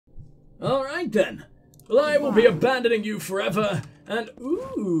Alright then. Well, I will be abandoning you forever, and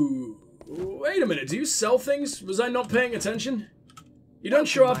ooh, wait a minute, do you sell things? Was I not paying attention? You don't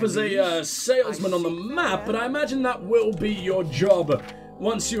show up as a salesman on the map, but I imagine that will be your job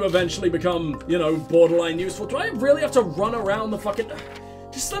once you eventually become, you know, borderline useful. Do I really have to run around the fucking...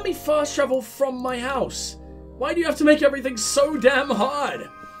 Just let me fast travel from my house. Why do you have to make everything so damn hard?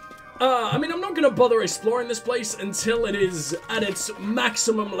 I mean, I'm not gonna bother exploring this place until it is at its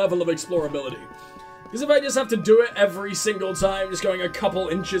maximum level of explorability. Because if I just have to do it every single time, just going a couple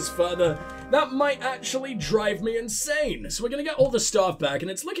inches further, that might actually drive me insane. So we're gonna get all the staff back,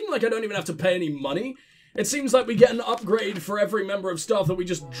 and it's looking like I don't even have to pay any money. It seems like we get an upgrade for every member of staff that we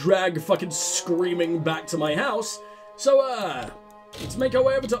just drag fucking screaming back to my house. So, let's make our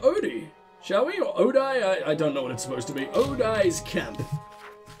way over to Odie, shall we? Or Odai? I don't know what it's supposed to be. Odai's camp.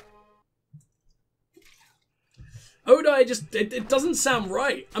 Odai just, it doesn't sound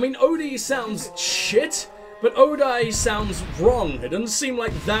right. I mean, Odie sounds shit, but Odai sounds wrong. It doesn't seem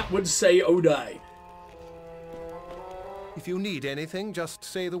like that would say Odai. If you need anything, just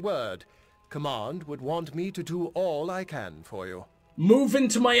say the word. Command would want me to do all I can for you. Move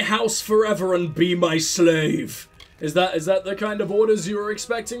into my house forever and be my slave. Is that the kind of orders you were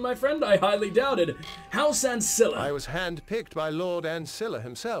expecting, my friend? I highly doubted. House Ancilla. I was handpicked by Lord Ancilla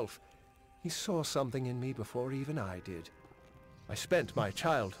himself. He saw something in me before even I did. I spent my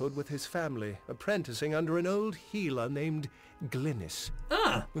childhood with his family, apprenticing under an old healer named Glynis.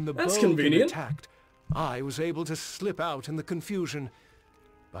 Ah, when the that's Bolgan convenient. attacked, I was able to slip out in the confusion.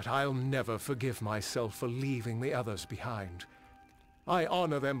 But I'll never forgive myself for leaving the others behind. I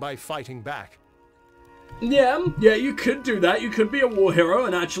honor them by fighting back. Yeah, you could do that. You could be a war hero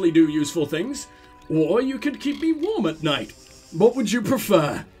and actually do useful things. Or you could keep me warm at night. What would you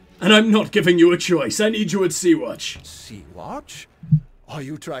prefer? And I'm not giving you a choice. I need you at Sea-Watch. Sea-Watch? Are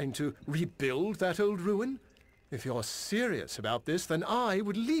you trying to rebuild that old ruin? If you're serious about this, then I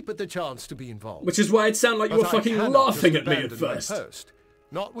would leap at the chance to be involved. Which is why it sounded like you were fucking laughing at me at first. Post,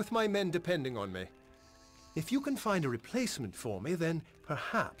 not with my men depending on me. If you can find a replacement for me, then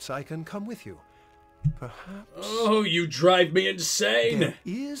perhaps I can come with you. Perhaps... Oh, you drive me insane! There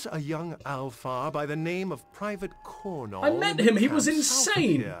is a young Alfar by the name of Private Cornwall. I met him, he was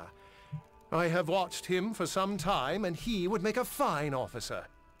insane! I have watched him for some time, and he would make a fine officer.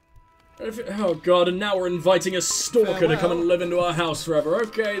 Oh god, and now we're inviting a stalker to come and live into our house forever.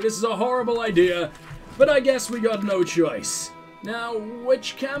 Okay, this is a horrible idea, but I guess we got no choice. Now,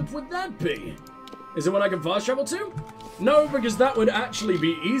 which camp would that be? Is it one I can fast travel to? No, because that would actually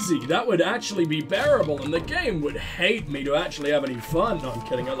be easy. That would actually be bearable, and the game would hate me to actually have any fun. No, I'm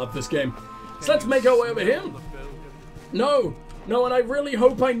kidding, I love this game. So let's make our way over here. No, and I really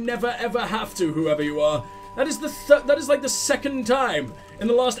hope I never ever have to, whoever you are. That is like the second time in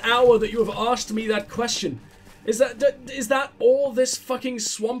the last hour that you have asked me that question. Is that all this fucking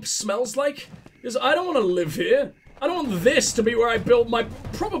swamp smells like? Because I don't want to live here. I don't want this to be where I build my,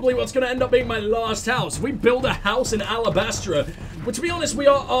 probably what's going to end up being my last house. We build a house in Alabastra, which to be honest, we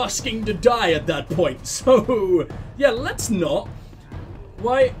are asking to die at that point. So, yeah, let's not.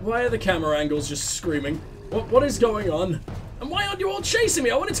 Why are the camera angles just screaming? What is going on? And why aren't you all chasing me?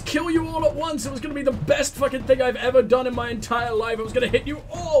 I wanted to kill you all at once. It was going to be the best fucking thing I've ever done in my entire life. I was going to hit you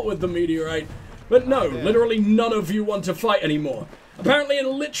all with the meteorite. But no, literally none of you want to fight anymore. Apparently a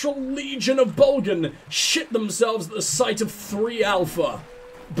literal legion of Bolgan shit themselves at the sight of 3 alpha.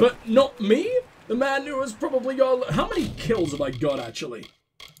 But not me? The man who has probably got... How many kills have I got, actually?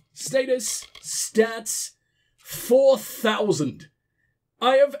 Status, stats, 4,000.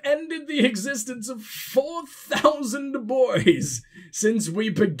 I have ended the existence of 4,000 boys since we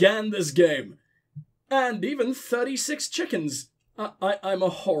began this game. And even 36 chickens. I'm a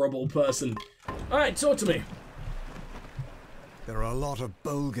horrible person. Alright, talk to me. There are a lot of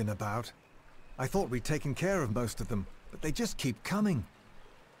Bolgan about. I thought we'd taken care of most of them, but they just keep coming.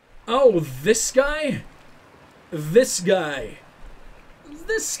 Oh, this guy? This guy.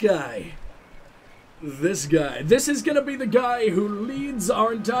 This guy. This guy. This is gonna be the guy who leads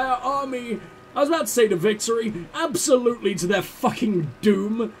our entire army, I was about to say to victory, absolutely to their fucking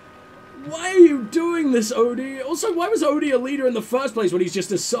doom. Why are you doing this, Odie? Also, why was Odie a leader in the first place when he's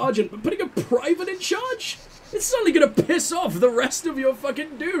just a sergeant, but putting a private in charge? It's only gonna piss off the rest of your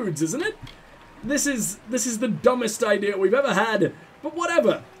fucking dudes, isn't it? This is the dumbest idea we've ever had, but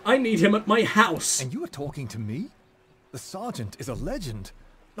whatever. I need him at my house. And you are talking to me? The sergeant is a legend.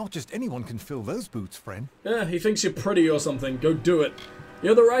 Not just anyone can fill those boots, friend. Yeah, he thinks you're pretty or something. Go do it.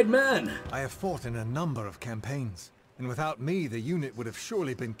 You're the right man. I have fought in a number of campaigns, and without me, the unit would have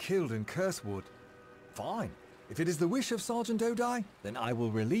surely been killed in Cursewood. Fine. If it is the wish of Sergeant O'Dye, then I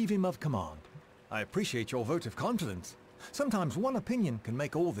will relieve him of command. I appreciate your vote of confidence. Sometimes one opinion can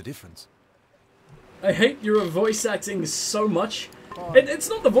make all the difference. I hate your voice acting so much. It's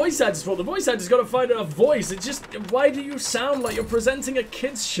not the voice actor's fault. The voice actor's got to find a voice. It's just, why do you sound like you're presenting a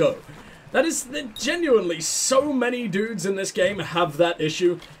kids show? That is, genuinely, so many dudes in this game have that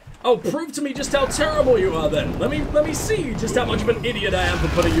issue. Oh, prove to me just how terrible you are then. Let me see just how much of an idiot I am for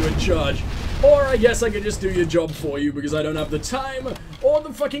putting you in charge. Or I guess I could just do your job for you because I don't have the time or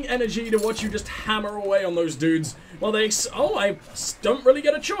the fucking energy to watch you just hammer away on those dudes while they oh, I don't really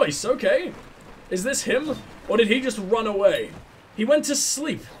get a choice. Okay. Is this him? Or did he just run away? He went to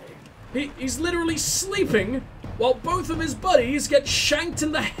sleep. He's literally sleeping while both of his buddies get shanked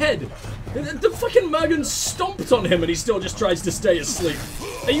in the head. The fucking Mergen stomped on him and he still just tries to stay asleep.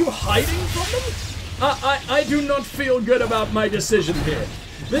 Are you hiding from them? I do not feel good about my decision here.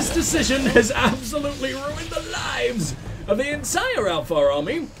 This decision has absolutely ruined the lives of the entire Alpha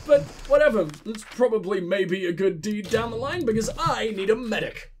army, but whatever. It's probably maybe a good deed down the line because I need a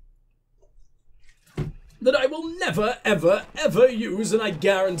medic that I will never, ever, ever use, and I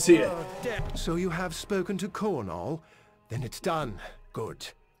guarantee it. So you have spoken to Cornwall? Then it's done. Good.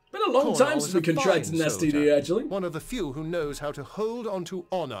 Been a long time since we contracted an STD, actually. One of the few who knows how to hold on to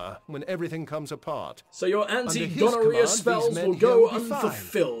honor when everything comes apart. So your anti-gonorrhea spells will go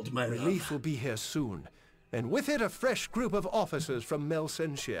unfulfilled, my love. Relief will be here soon, and with it a fresh group of officers from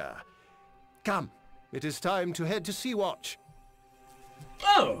Melsenshire. Come, it is time to head to Sea-Watch.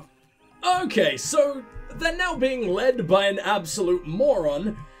 Oh, okay, so they're now being led by an absolute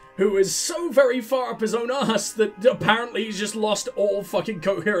moron who is so very far up his own arse that apparently he's just lost all fucking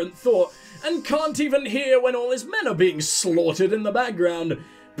coherent thought and can't even hear when all his men are being slaughtered in the background.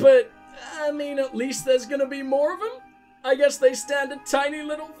 But, I mean, at least there's gonna be more of them? I guess they stand a tiny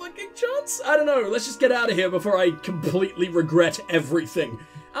little fucking chance? I don't know, let's just get out of here before I completely regret everything.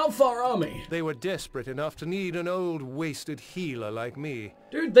 Alpha army. They were desperate enough to need an old, wasted healer like me.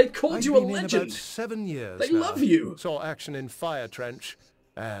 Dude, they called you a legend. I've been in about 7 years They now. love you. Saw action in Fire Trench,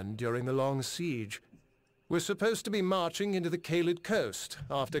 and during the long siege. We're supposed to be marching into the Kaled coast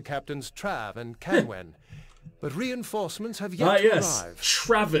after Captains Trav and Canwen, but reinforcements have yet to arrive.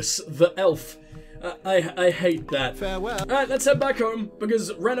 Travis the elf. I hate that. Farewell. Alright, let's head back home,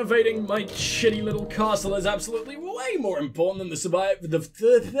 because renovating my shitty little castle is absolutely way more important than the survival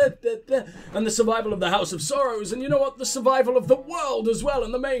of the House of Sorrows, and you know what? The survival of the world as well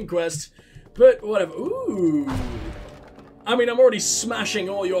in the main quest. But whatever. Ooh. I mean, I'm already smashing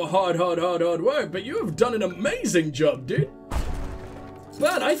all your hard work, but you have done an amazing job, dude.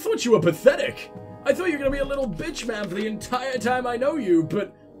 But I thought you were pathetic. I thought you were gonna be a little bitch man for the entire time I know you,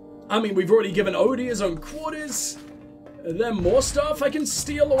 but I mean, we've already given Odie his own quarters. Then more stuff I can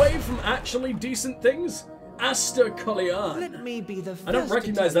steal away from actually decent things. Aster Kalyan. Let me be the first I don't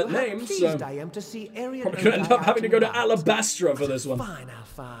recognize that name, so I am to see probably gonna end up having to go to Alabastra for this one. Fine,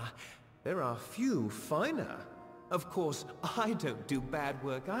 Alpha. There are few finer. Of course, I don't do bad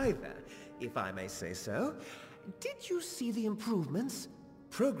work either, if I may say so. Did you see the improvements?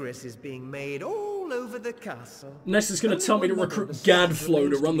 Progress is being made all over the castle. Ness is going to tell me to recruit Gadflow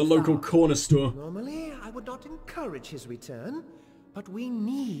to run the local corner store. Normally, I would not encourage his return, but we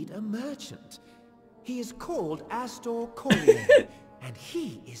need a merchant. He is called Astor Corrier, and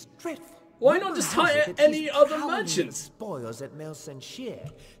he is dreadful. Why not just hire any other merchants? Spoils at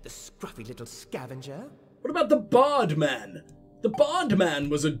Melsenshire, the scruffy little scavenger. What about the Bard Man? The Bard Man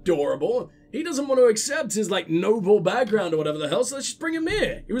was adorable. He doesn't want to accept his, like, noble background or whatever the hell, so let's just bring him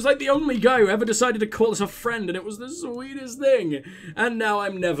here. He was, like, the only guy who ever decided to call us a friend, and it was the sweetest thing. And now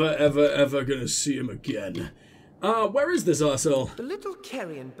I'm never, ever, ever gonna see him again. Where is this arsehole? The little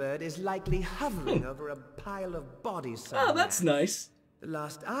carrion bird is likely hovering over a pile of bodies somewhere. Ah, that's nice. The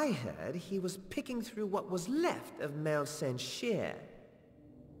last I heard, he was picking through what was left of Melsenshire.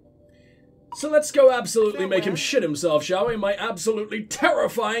 So let's go absolutely make him shit himself, shall we? My absolutely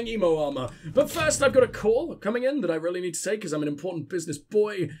terrifying emo armor. But first, I've got a call coming in that I really need to take because I'm an important business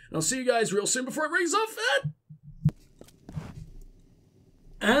boy. And I'll see you guys real soon before it rings off.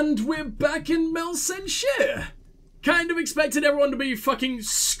 And we're back in Melsenshire. Kind of expected everyone to be fucking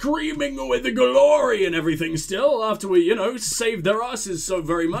screaming with the glory and everything still after we, you know, saved their asses so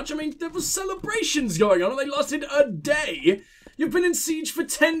very much. I mean, there was celebrations going on and they lasted a day. You've been in siege for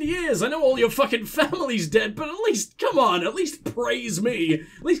 10 years. I know all your fucking family's dead, but at least, come on, at least praise me.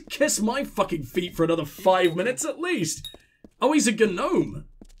 At least kiss my fucking feet for another 5 minutes at least. Oh, he's a gnome.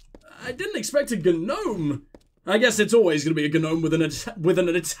 I didn't expect a gnome. I guess it's always going to be a gnome with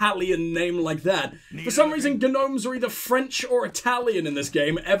an Italian name like that. For some reason, gnomes are either French or Italian in this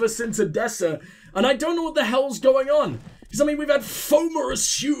game ever since Edessa. and I don't know what the hell's going on. Because, I mean, we've had Fomer's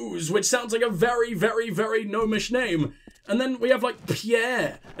Shoes, which sounds like a very, very, very gnomish name. And then we have, like,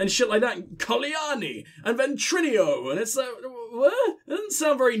 Pierre and shit like that, and Colliani and Ventrinio, and it's like, what? That doesn't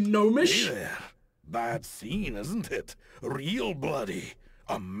sound very gnomish. Hey there. Bad scene, isn't it? Real bloody.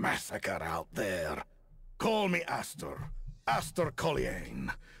 A massacre out there. Call me Astor. Astor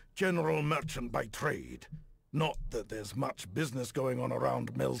Colliane. General merchant by trade. Not that there's much business going on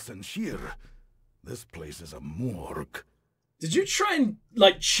around Melsenshire. This place is a morgue. Did you try and,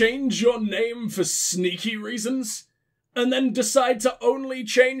 like, change your name for sneaky reasons? And then decide to only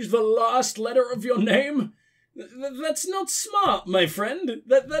change the last letter of your name? That's not smart, my friend.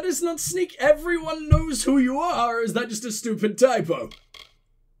 That is not sneak. Everyone knows who you are. Is that just a stupid typo?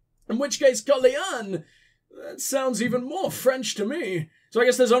 In which case, Collian, that sounds even more French to me. So I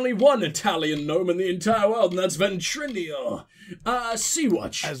guess there's only one Italian gnome in the entire world, and that's Ventrinio.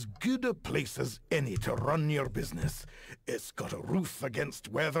 Sea-Watch. As good a place as any to run your business. It's got a roof against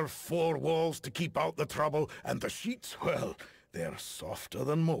weather, 4 walls to keep out the trouble, and the sheets, well, they're softer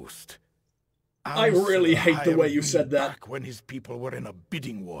than most. I really hate the way you said that. Back when his people were in a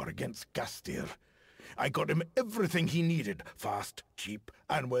bidding war against Gastir. I got him everything he needed, fast, cheap,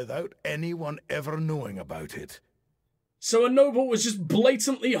 and without anyone ever knowing about it. So a noble was just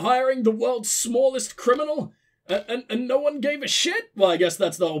blatantly hiring the world's smallest criminal? And no one gave a shit? Well, I guess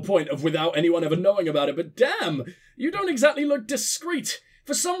that's the whole point of without anyone ever knowing about it, but damn, you don't exactly look discreet.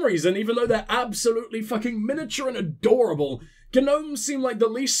 For some reason, even though they're absolutely fucking miniature and adorable, gnomes seem like the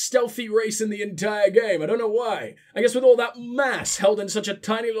least stealthy race in the entire game. I don't know why. I guess with all that mass held in such a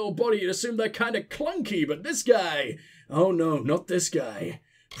tiny little body, you'd assume they're kinda clunky, but this guy... Oh no, not this guy.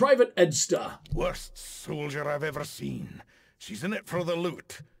 Private Edstar. Worst soldier I've ever seen. She's in it for the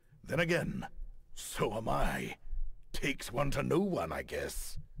loot. Then again, so am I. Takes one to know one, I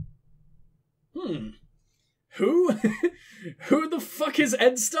guess. Who? Who the fuck is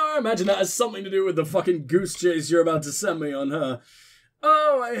Edstar? Imagine that has something to do with the fucking goose chase you're about to send me on her.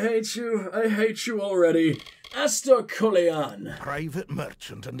 Oh, I hate you. I hate you already. Astor Collian. Private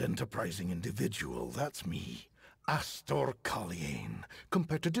merchant and enterprising individual, that's me. Astor Colliane.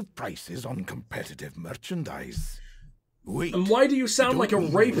 Competitive prices on competitive merchandise. Wait. And why do you sound like a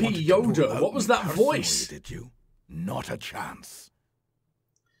rapey Yoda? What was that voice? Did you? Not a chance.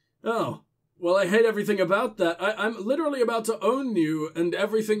 Oh. Well, I hate everything about that. I'm literally about to own you and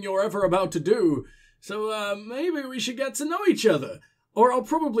everything you're ever about to do. So, maybe we should get to know each other. Or I'll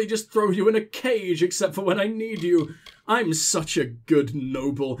probably just throw you in a cage except for when I need you. I'm such a good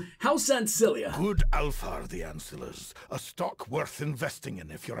noble. How's Ancilia? Good Alfar, the Ancillars. A stock worth investing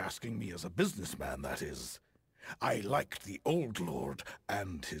in if you're asking me as a businessman, that is. I liked the old lord,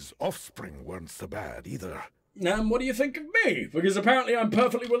 and his offspring weren't so bad either. And what do you think of me? Because apparently I'm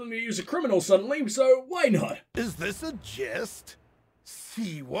perfectly willing to use a criminal suddenly, so why not? Is this a jest?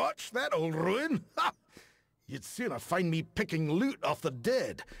 Sea-Watch, that old ruin? Ha! You'd sooner find me picking loot off the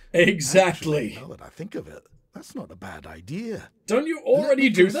dead. Exactly. Actually, now that I think of it, that's not a bad idea. Don't you already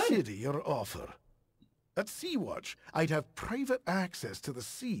do that? Let me consider your offer. At Sea-Watch, I'd have private access to the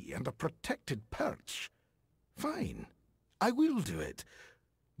sea and a protected perch. Fine, I will do it.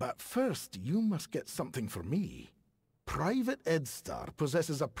 But first, you must get something for me. Private Edstar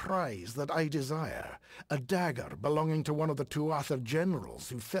possesses a prize that I desire. A dagger belonging to one of the Tuatha generals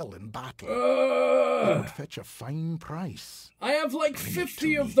who fell in battle. It would fetch a fine price. I have like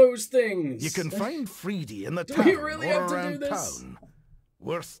 50 of those things. You can find Freedy in the Do town we really or have to do around this? town.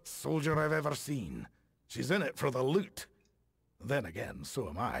 Worst soldier I've ever seen. She's in it for the loot. Then again, so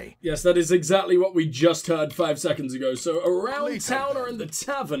am I. Yes, that is exactly what we just heard 5 seconds ago. So around Later, town or then. in the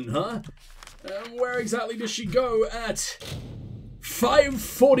tavern, huh? Where exactly does she go at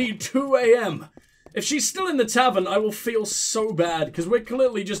 5:42 a.m.? If she's still in the tavern, I will feel so bad, because we're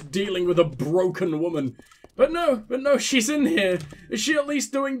clearly just dealing with a broken woman. But no, she's in here. Is she at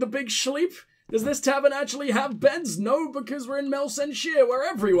least doing the big sleep? Does this tavern actually have beds? No, because we're in Melsenshire, where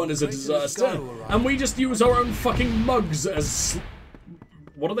everyone is a disaster. And we just use our own fucking mugs as...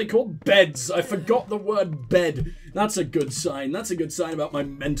 What are they called? Beds. I forgot the word bed. That's a good sign. That's a good sign about my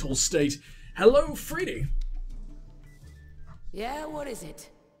mental state. Hello, Freedy. Yeah, what is it?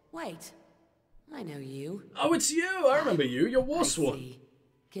 Wait, I know you. Oh, it's you. I remember you. You're Warsworn. See.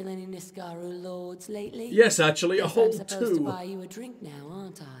 Kill any Niskaru lords lately? Yes, actually, a Guess whole I'm supposed to 2. buy you a drink now,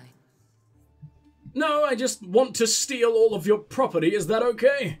 aren't I? No, I just want to steal all of your property. Is that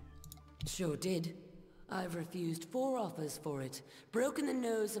okay? Sure did. I've refused 4 offers for it, broken the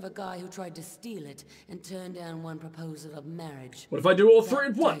nose of a guy who tried to steal it, and turned down one proposal of marriage. What if I do all 3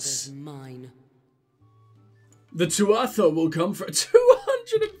 That at once? dagger's mine. The Tuatha will come for 200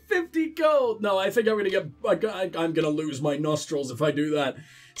 250 gold! No, I think I'm gonna lose my nostrils if I do that.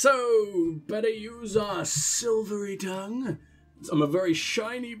 So, better use our silvery tongue. I'm a very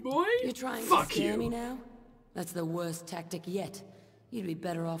shiny boy. You're trying Fuck to scare you. me now? That's the worst tactic yet. You'd be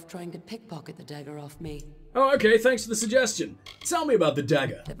better off trying to pickpocket the dagger off me. Oh, okay, thanks for the suggestion. Tell me about the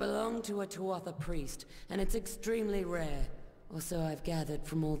dagger. It belonged to a Tuatha priest, and it's extremely rare. Or so I've gathered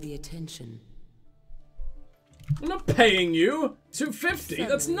from all the attention. I'm not paying you. 250,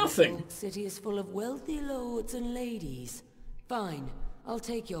 that's nothing. The city is full of wealthy lords and ladies. Fine, I'll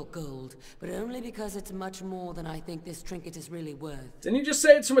take your gold, but only because it's much more than I think this trinket is really worth. Didn't you just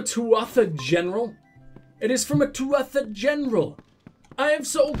say it's from a Tuatha general? It is from a Tuatha general. I have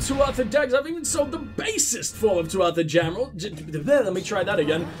sold Tuatha daggers. I've even sold the basest form of Tuatha general. Let me try that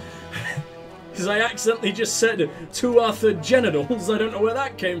again. Because I accidentally just said Tuatha genitals. I don't know where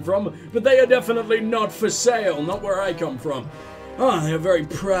that came from, but they are definitely not for sale, not where I come from. Oh, they are very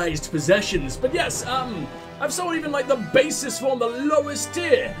prized possessions. But yes, I've sold even like the basest form, the lowest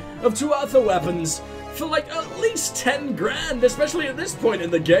tier of Tuatha weapons for like at least 10 grand, especially at this point in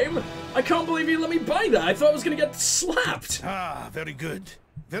the game. I can't believe you let me buy that. I thought I was gonna get slapped. Ah, very good.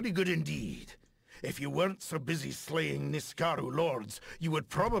 Very good indeed. If you weren't so busy slaying Niskaru lords, you would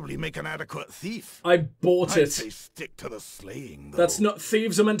probably make an adequate thief. I bought I'd it. say stick to the slaying, though. That's not,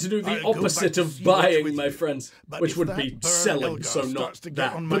 thieves are meant to do the I'll go opposite back to of see what's buying, with my you. friends, But which if would that be burn selling, Elgar so starts not to get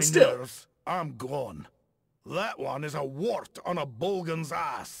that, on my but still. nerves, I'm gone. That one is a wart on a Bolgan's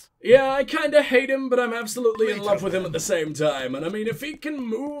ass. Yeah, I kinda hate him, but I'm absolutely in love with him at the same time. And I mean, if he can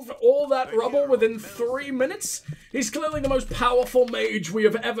move all that rubble within 3 minutes, he's clearly the most powerful mage we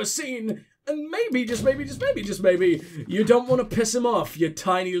have ever seen. And maybe, just maybe, just maybe, just maybe, you don't want to piss him off, you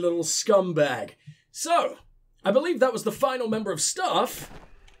tiny little scumbag. So, I believe that was the final member of staff.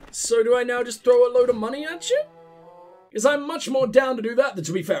 So do I now just throw a load of money at you? Because I'm much more down to do that.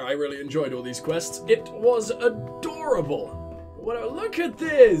 To be fair, I really enjoyed all these quests. It was adorable. Look at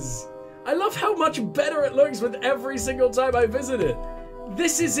this. I love how much better it looks with every single time I visit it.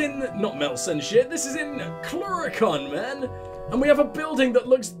 This is in, not Mels and shit, this is in Cluricon, man. And we have a building that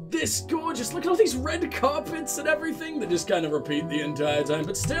looks this gorgeous. Look at all these red carpets and everything that just kind of repeat the entire time.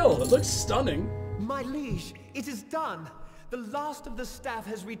 But still, it looks stunning. My liege, it is done. The last of the staff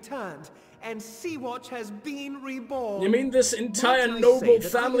has returned, and Sea-Watch has been reborn. You mean this entire Might I noble say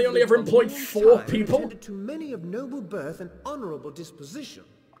that family I have only lived ever a employed long 4 time people? and attended to many of noble birth and honorable disposition,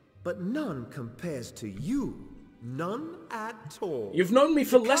 but none compares to you. None at all. You've known me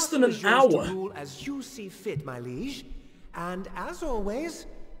for less than an Castle is yours hour. to rule as you see fit, my liege. And as always,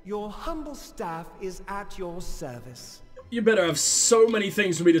 your humble staff is at your service. You better have so many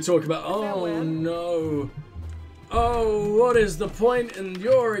things for me to talk about. Oh Farewell. no. Oh, what is the point in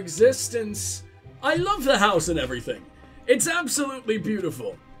your existence? I love the house and everything. It's absolutely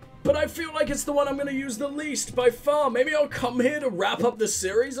beautiful. But I feel like it's the one I'm going to use the least by far. Maybe I'll come here to wrap up the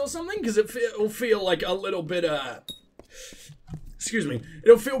series or something, because it'll feel like a little bit, excuse me.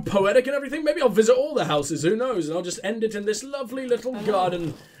 It'll feel poetic and everything. Maybe I'll visit all the houses, who knows? And I'll just end it in this lovely little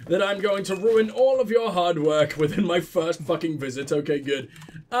garden that I'm going to ruin all of your hard work within my first fucking visit. Okay, good.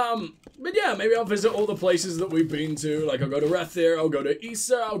 But yeah, maybe I'll visit all the places that we've been to. Like, I'll go to Rathir, I'll go to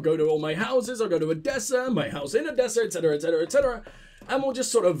Issa, I'll go to all my houses, I'll go to Edessa, my house in Edessa, etc, etc, etc. And we'll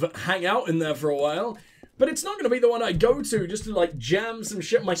just sort of hang out in there for a while. But it's not going to be the one I go to just to, like, jam some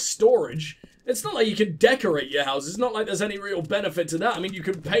shit in my storage. It's not like you can decorate your house. It's not like there's any real benefit to that. I mean, you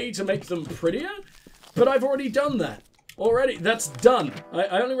can pay to make them prettier, but I've already done that. Already, that's done.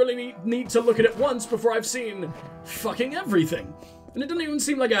 I only really need to look at it once before I've seen fucking everything. And it doesn't even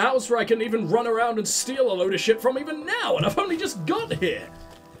seem like a house where I can even run around and steal a load of shit from even now, and I've only just got here.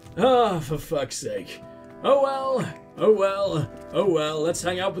 Ah, for fuck's sake. Oh well, oh well, oh well, let's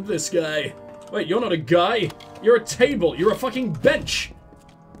hang out with this guy. Wait, you're not a guy. You're a table. You're a fucking bench.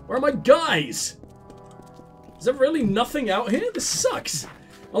 Where are my guys? Is there really nothing out here? This sucks.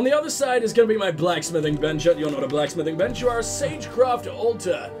 On the other side is going to be my blacksmithing bench. You're not a blacksmithing bench. You are a sagecraft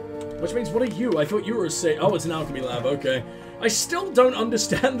altar. Which means, what are you? I thought you were a sage. Oh, it's an alchemy lab. Okay. I still don't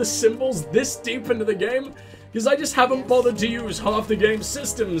understand the symbols this deep into the game, because I just haven't bothered to use half the game's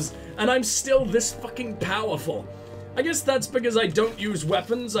systems, and I'm still this fucking powerful. I guess that's because I don't use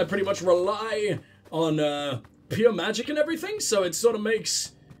weapons. I pretty much rely on pure magic and everything, so it sort of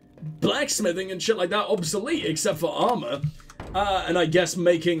makes blacksmithing and shit like that obsolete, except for armor. And I guess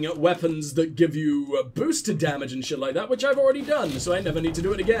making weapons that give you boosted damage and shit like that, which I've already done, so I never need to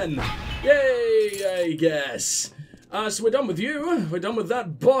do it again. Yay, I guess. So we're done with you. We're done with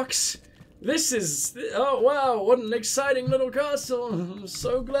that box. This is... Oh, wow, what an exciting little castle. I'm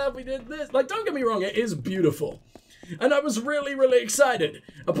so glad we did this. Like, don't get me wrong, it is beautiful. And I was really, really excited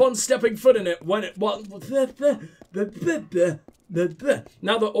upon stepping foot in it when it... Well,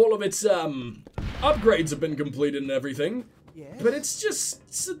 now that all of its upgrades have been completed and everything, but it's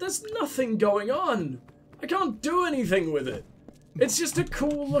just... There's nothing going on. I can't do anything with it. It's just a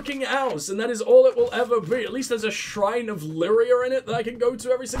cool-looking house, and that is all it will ever be. At least there's a shrine of Lyria in it that I can go to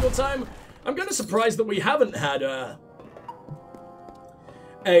every single time. I'm kind of surprised that we haven't had a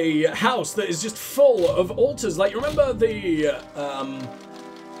house that is just full of altars. Like, you remember the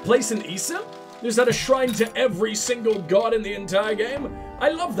place in Issa? There's had a shrine to every single god in the entire game. I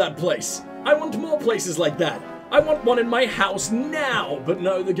love that place. I want more places like that. I want one in my house now. But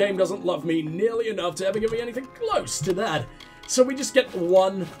no, the game doesn't love me nearly enough to ever give me anything close to that. So we just get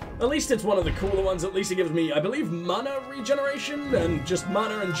one. At least it's one of the cooler ones. At least it gives me, I believe, mana regeneration and just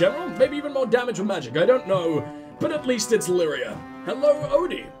mana in general. Maybe even more damage with magic. I don't know. But at least it's Lyria. Hello,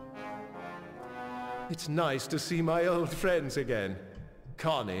 Odie. It's nice to see my old friends again.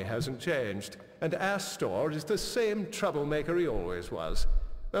 Connie hasn't changed, and Astor is the same troublemaker he always was.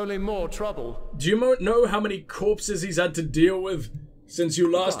 Only more trouble. Do you know how many corpses he's had to deal with since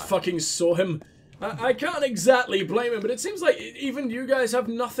you last fucking saw him? I can't exactly blame him, but it seems like even you guys have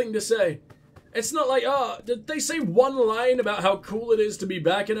nothing to say. It's not like, did they say one line about how cool it is to be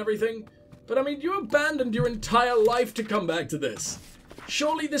back and everything? But I mean, you abandoned your entire life to come back to this.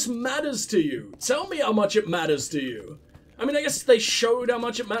 Surely this matters to you. Tell me how much it matters to you. I mean, I guess they showed how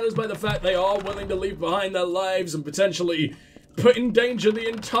much it matters by the fact they are willing to leave behind their lives and potentially put in danger the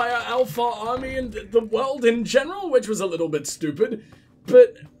entire Alpha army and the world in general, which was a little bit stupid.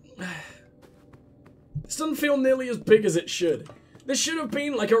 But this doesn't feel nearly as big as it should. This should have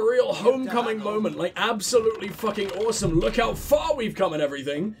been like a real homecoming moment, like absolutely fucking awesome. Look how far we've come and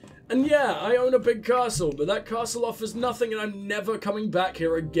everything. And yeah, I own a big castle, but that castle offers nothing and I'm never coming back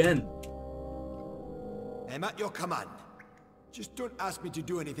here again. I'm at your command. Just don't ask me to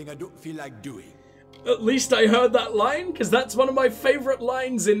do anything I don't feel like doing. At least I heard that line, because that's one of my favorite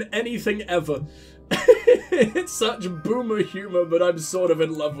lines in anything ever. It's such boomer humor, but I'm sort of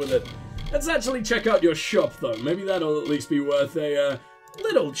in love with it. Let's actually check out your shop, though. Maybe that'll at least be worth a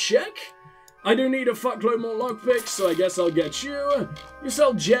little check. I do need a fuckload more lockpicks, so I guess I'll get you. You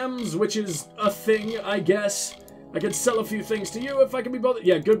sell gems, which is a thing, I guess. I could sell a few things to you if I can be bothered.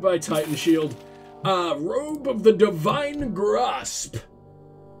 Yeah, goodbye, Titan Shield. Robe of the Divine Grasp.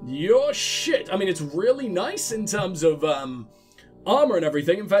 Your shit. I mean, it's really nice in terms of, armor and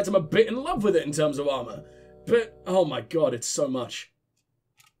everything. In fact, I'm a bit in love with it in terms of armor. But, oh my god, it's so much.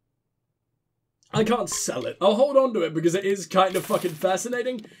 I can't sell it. I'll hold on to it because it is kind of fucking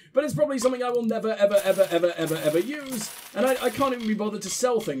fascinating, but it's probably something I will never, ever use, and I can't even be bothered to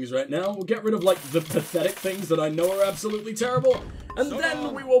sell things right now. We'll get rid of, like, the pathetic things that I know are absolutely terrible, and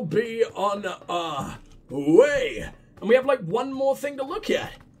then we will be on our way. And we have, like, one more thing to look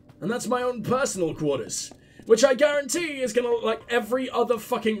at, and that's my own personal quarters, which I guarantee is gonna look like every other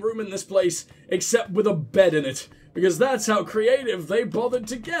fucking room in this place, except with a bed in it. Because that's how creative they bothered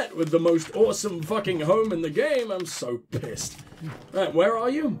to get with the most awesome fucking home in the game. I'm so pissed. Alright, where are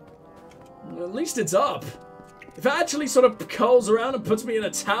you? Well, at least it's up. If it actually sort of curls around and puts me in a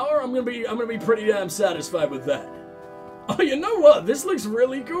tower, I'm gonna be pretty damn satisfied with that. Oh, you know what? This looks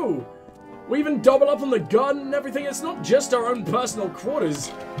really cool. We even double up on the garden and everything. It's not just our own personal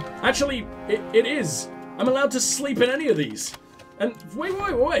quarters. Actually, it is. I'm allowed to sleep in any of these. And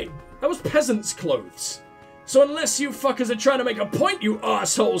wait. That was peasants' clothes. So unless you fuckers are trying to make a point, you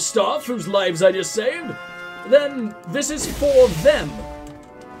asshole staff whose lives I just saved, then this is for them.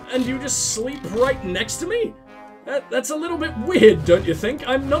 And you just sleep right next to me? That's a little bit weird, don't you think?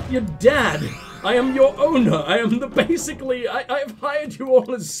 I'm not your dad. I am your owner. I am basically, I've hired you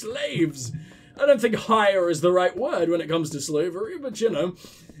all as slaves. I don't think hire is the right word when it comes to slavery, but you know,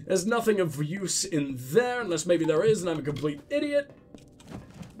 there's nothing of use in there, unless maybe there is and I'm a complete idiot.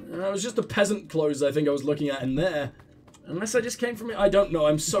 It was just the peasant clothes I think I was looking at in there. Unless I just came from it. I don't know.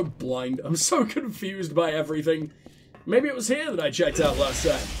 I'm so blind. I'm so confused by everything. Maybe it was here that I checked out last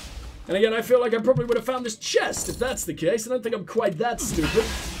time. And again, I feel like I probably would have found this chest if that's the case. I don't think I'm quite that stupid.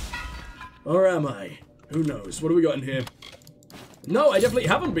 Or am I? Who knows? What do we got in here? No, I definitely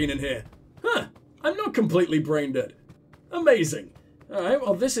haven't been in here. Huh. I'm not completely brain dead. Amazing. Alright,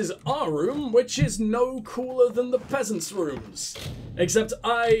 well this is our room, which is no cooler than the peasants' rooms. Except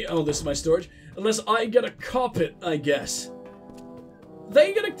oh, this is my storage. Unless I get a carpet, I guess.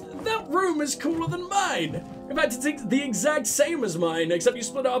 That room is cooler than mine! In fact, it's the exact same as mine, except you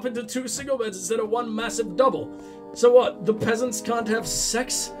split it up into 2 single beds instead of 1 massive double. So what, the peasants can't have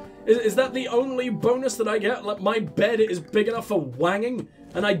sex? Is that the only bonus that I get? Like, my bed is big enough for wanging,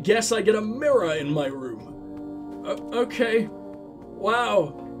 and I guess I get a mirror in my room. Okay. Wow.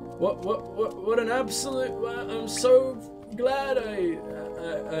 What an absolute... I'm so glad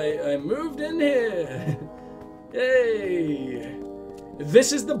I moved in here. Yay.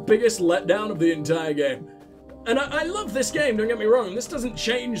 This is the biggest letdown of the entire game. And I love this game, don't get me wrong. This doesn't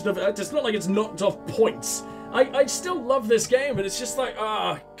change the... It's not like it's knocked off points. I still love this game, but it's just like,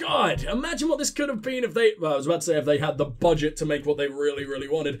 God. Imagine what this could have been if they... Well, I was about to say if they had the budget to make what they really, really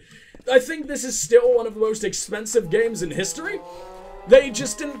wanted. I think this is still one of the most expensive games in history. They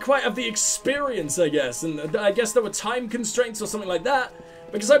just didn't quite have the experience, I guess. And I guess there were time constraints or something like that.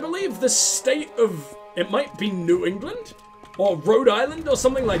 Because I believe the state of... It might be New England? Or Rhode Island or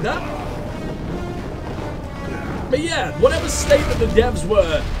something like that? But yeah, whatever state that the devs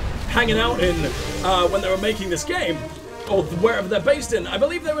were hanging out in when they were making this game, or wherever they're based in, I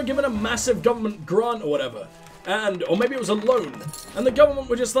believe they were given a massive government grant or whatever. Or maybe it was a loan. And the government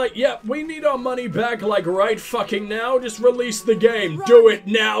were just like, yeah, we need our money back, like, right fucking now. Just release the game. Run. Do it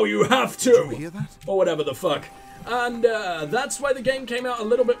now, you have to. Did you hear that? Or whatever the fuck. And that's why the game came out a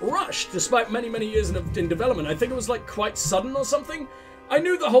little bit rushed, despite many, many years in development. I think it was, like, quite sudden or something. I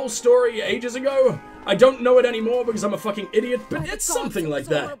knew the whole story ages ago. I don't know it anymore because I'm a fucking idiot, but it's something like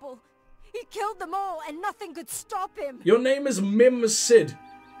that. Horrible. He killed them all, and nothing could stop him. Your name is Mim Sid.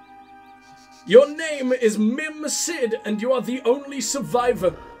 Your name is Mim Sid, and you are the only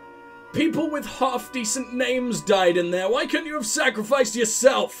survivor. People with half-decent names died in there. Why couldn't you have sacrificed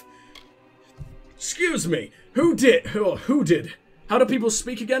yourself? Excuse me. Who did? Who did? How do people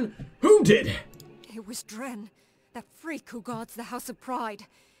speak again? Who did? It was Dren, that freak who guards the House of Pride.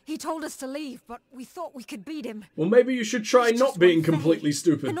 He told us to leave, but we thought we could beat him. Well, maybe you should try not being completely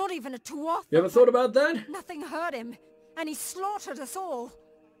stupid. And not even a Tuatha. You ever thought about that? Nothing hurt him, and he slaughtered us all.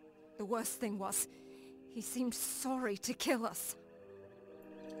 The worst thing was, he seemed sorry to kill us.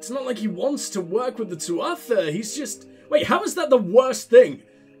 It's not like he wants to work with the Tuatha. He's just... Wait, how is that the worst thing?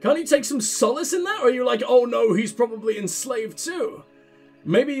 Can't you take some solace in that? Or are you like, oh no, he's probably enslaved too?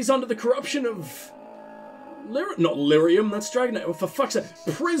 Maybe he's under the corruption of... Not Lyrium, that's Dragonite. Oh, for fuck's sake.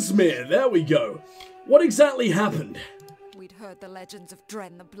 Prismir, there we go. What exactly happened? We'd heard the legends of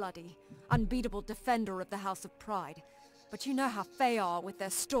Dren the Bloody, unbeatable defender of the House of Pride. But you know how Fae are with their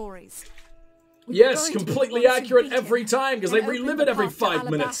stories. Yes, completely accurate every time, because they relive it every 5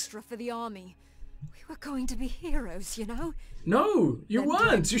 minutes. For the army. We were going to be heroes, you know? No, you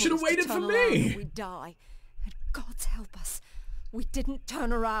weren't. You should have waited for me. We'd die. And God's help us, we didn't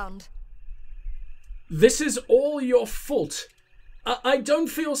turn around. This is all your fault. I don't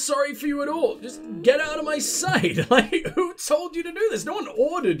feel sorry for you at all. Just get out of my sight. Like, who told you to do this? No one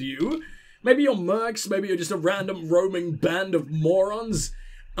ordered you. Maybe you're mercs, maybe you're just a random roaming band of morons.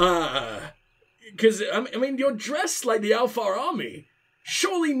 Because, I mean, you're dressed like the Alfar army.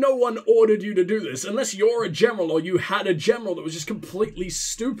 Surely no one ordered you to do this, unless you're a general or you had a general that was just completely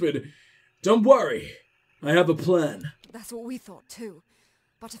stupid. Don't worry, I have a plan. That's what we thought too.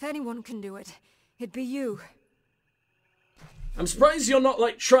 But if anyone can do it, it'd be you. I'm surprised you're not,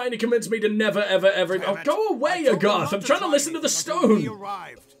 like, trying to convince me to never, ever, ever... Oh, go away, Agarth! I'm trying to listen to the stone!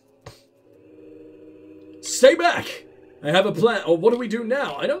 Stay back! I have a plan. Or what do we do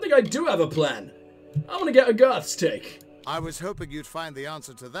now? I don't think I do have a plan. I want to get Agarth's take. I was hoping you'd find the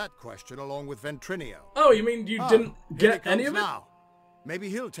answer to that question along with Ventrinio. Oh, you mean you didn't get any of it? Now. Maybe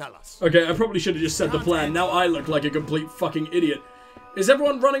he'll tell us. Okay, I probably should have just said the plan. Now I look like a complete fucking idiot. Is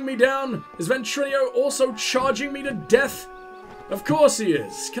everyone running me down? Is Ventrinio also charging me to death? Of course he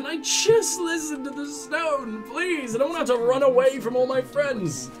is. Can I just listen to the stone, please? I don't want to have to run away from all my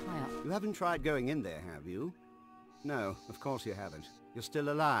friends. You haven't tried going in there, have you? No, of course you haven't. You're still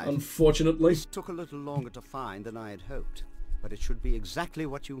alive. Unfortunately. This took a little longer to find than I had hoped, but it should be exactly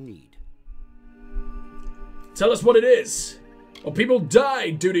what you need. Tell us what it is. Or people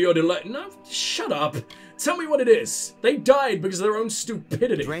died due to your delay. No, shut up. Tell me what it is. They died because of their own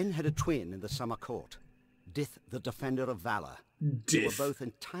stupidity. Dren had a twin in the Summer Court. Dith, the Defender of Valor. Dith. They were both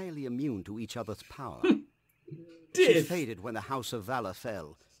entirely immune to each other's power. Dith. She faded when the House of Valor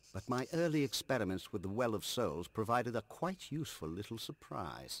fell, but my early experiments with the Well of Souls provided a quite useful little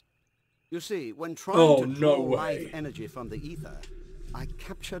surprise. You see, when trying to draw life energy from the ether, I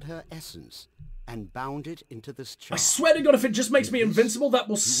captured her essence and bound it into this charm. I swear to God, if it just makes me invincible, that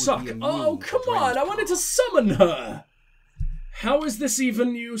will suck. Oh, come on, I wanted to summon her. How is this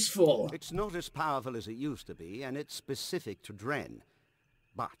even useful? It's not as powerful as it used to be, and it's specific to Dren.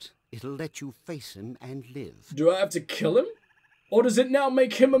 But it'll let you face him and live. Do I have to kill him? Or does it now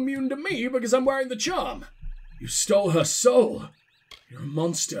make him immune to me because I'm wearing the charm? You stole her soul. You're a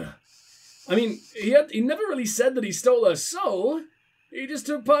monster. I mean, he never really said that he stole her soul. He just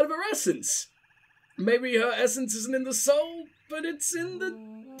took part of her essence. Maybe her essence isn't in the soul, but it's in the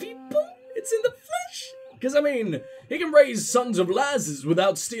people? It's in the flesh? Because, I mean, he can raise sons of Lazes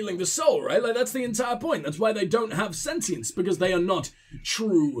without stealing the soul, right? Like, that's the entire point. That's why they don't have sentience, because they are not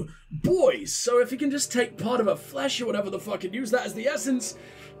true boys. So if he can just take part of her flesh or whatever the fuck and use that as the essence...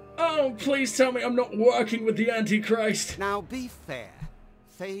 Oh, please tell me I'm not working with the Antichrist. Now, be fair.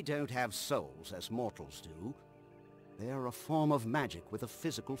 They don't have souls as mortals do. They're a form of magic with a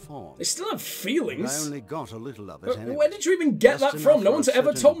physical form. They still have feelings. I only got a little of it anyway. Where did you even get that from? No one's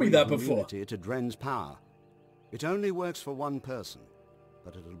ever told me that before. To Dren's power. It only works for one person,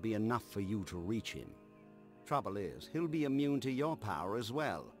 but it'll be enough for you to reach him. Trouble is, he'll be immune to your power as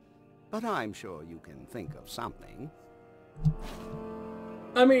well. But I'm sure you can think of something.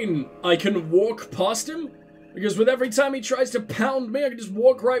 I mean, I can walk past him? Because with every time he tries to pound me, I can just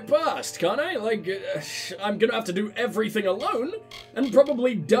walk right past, can't I? Like, I'm gonna have to do everything alone, and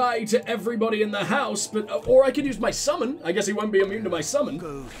probably die to everybody in the house, but, or I could use my summon. I guess he won't be immune to my summon.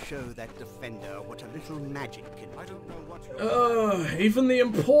 Go show that defender what a little magic can do. I don't know what even the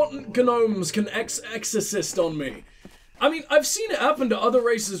important gnomes can exorcist on me. I mean, I've seen it happen to other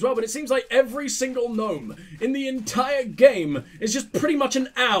races as well, but it seems like every single gnome in the entire game is just pretty much an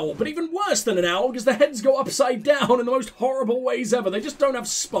owl. But even worse than an owl, because the heads go upside down in the most horrible ways ever. They just don't have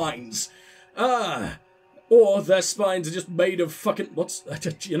spines. Or their spines are just made of fucking...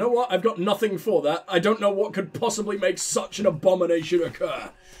 You know what? I've got nothing for that. I don't know what could possibly make such an abomination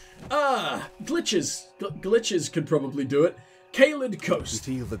occur. Glitches. Glitches could probably do it. Kaled Coast.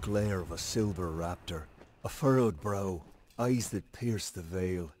 You feel the glare of a silver raptor. A furrowed brow. Eyes that pierce the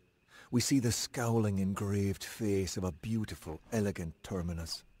veil. We see the scowling engraved face of a beautiful, elegant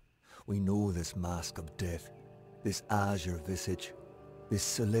terminus. We know this mask of death, this azure visage, this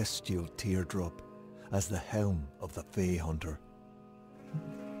celestial teardrop, as the helm of the Fey Hunter.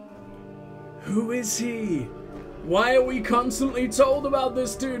 Who is he? Why are we constantly told about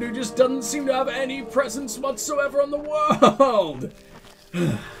this dude who just doesn't seem to have any presence whatsoever on the world?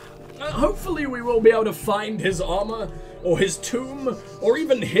 Hopefully we will be able to find his armor, or his tomb, or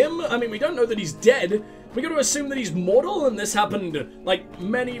even him. I mean, we don't know that he's dead. We got to assume that he's mortal, and this happened, like,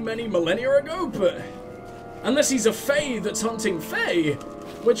 many, many millennia ago, but... Unless he's a Fey that's hunting Fey,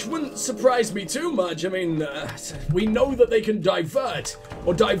 which wouldn't surprise me too much. I mean, we know that they can divert,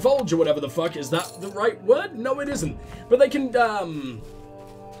 or divulge, or whatever the fuck. Is that the right word? No, it isn't. But they can,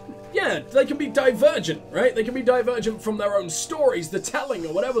 yeah, they can be divergent, right? They can be divergent from their own stories, the telling,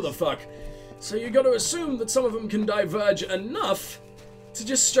 or whatever the fuck. So you got to assume that some of them can diverge enough to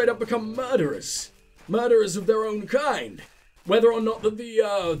just straight up become murderers. Murderers of their own kind. Whether or not that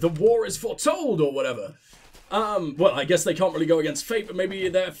the war is foretold or whatever. Well, I guess they can't really go against fate, but maybe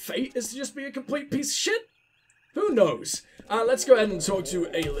their fate is to just be a complete piece of shit? Who knows? Let's go ahead and talk to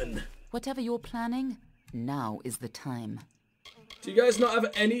Aelin. Whatever you're planning, now is the time. Do you guys not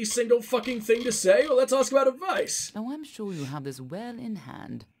have any single fucking thing to say? Well, let's ask about advice. Oh, I'm sure you have this well in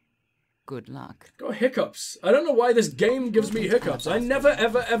hand. Good luck. Got hiccups. I don't know why this game gives me hiccups. I never,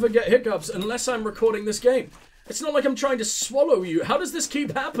 ever, ever get hiccups unless I'm recording this game. It's not like I'm trying to swallow you. How does this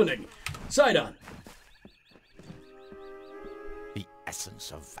keep happening? Sidon. The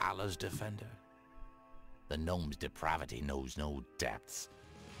essence of valor's defender. The gnome's depravity knows no depths.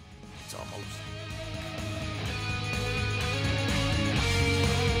 It's almost